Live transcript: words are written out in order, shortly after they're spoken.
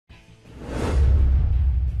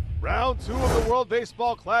Round 2 of the World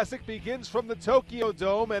Baseball Classic begins from the Tokyo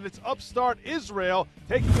Dome, and it's upstart Israel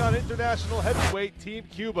taking on international heavyweight Team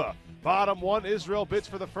Cuba. Bottom 1, Israel bids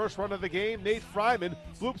for the first run of the game. Nate Fryman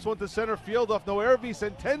bloops one to center field off Noervi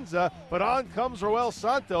Sentenza, but on comes Roel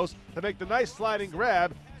Santos to make the nice sliding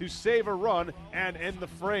grab to save a run and end the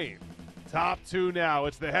frame. Top 2 now.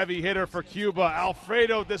 It's the heavy hitter for Cuba,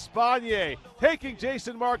 Alfredo Despaigne, taking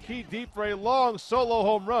Jason Marquis deep for a long solo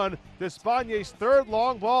home run. Despaigne's third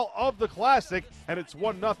long ball of the Classic, and it's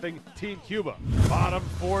 1-0 Team Cuba. Bottom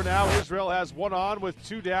 4 now. Israel has one on with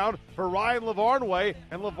 2 down for Ryan Lavarnway,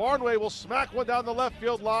 and Lavarnway will smack one down the left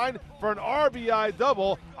field line for an RBI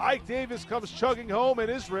double. Ike Davis comes chugging home, and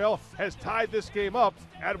Israel has tied this game up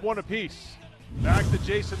at 1 apiece. Back to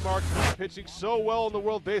Jason Marquis, pitching so well in the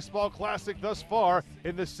World Baseball Classic thus far.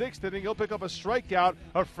 In the 6th inning, he'll pick up a strikeout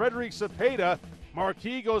of Frederic Cepeda.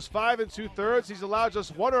 Marquis goes 5 2/3. He's allowed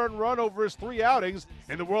just 1 earned run over his 3 outings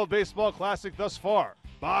in the World Baseball Classic thus far.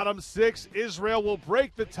 Bottom 6, Israel will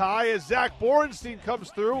break the tie as Zach Borenstein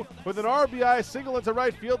comes through with an RBI single into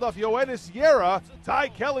right field off Yoenis Yera. Ty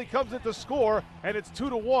Kelly comes in to score, and it's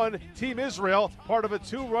 2-1 Team Israel, part of a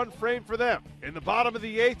 2-run frame for them. In the bottom of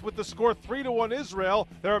the 8th, with the score 3-1 Israel,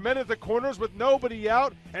 there are men at the corners with nobody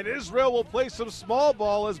out, and Israel will play some small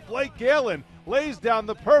ball as Blake Galen lays down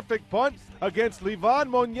the perfect punt against Livan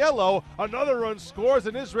Moniello. Another run scores,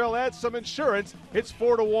 and Israel adds some insurance. It's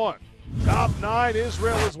 4-1. Top 9,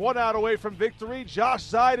 Israel is 1 out away from victory. Josh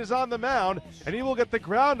Zeid is on the mound, and he will get the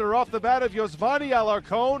grounder off the bat of Yosvani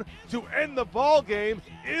Alarcon to end the ball game.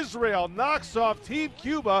 Israel knocks off Team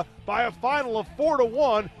Cuba by a final of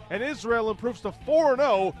 4-1, and Israel improves to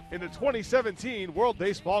 4-0 in the 2017 World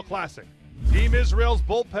Baseball Classic. Team Israel's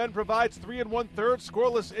bullpen provides 3 1/3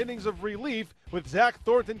 scoreless innings of relief, with Zach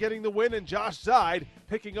Thornton getting the win and Josh Zeid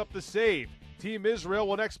picking up the save. Team Israel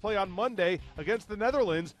will next play on Monday against the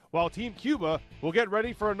Netherlands, while Team Cuba will get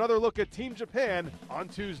ready for another look at Team Japan on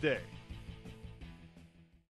Tuesday.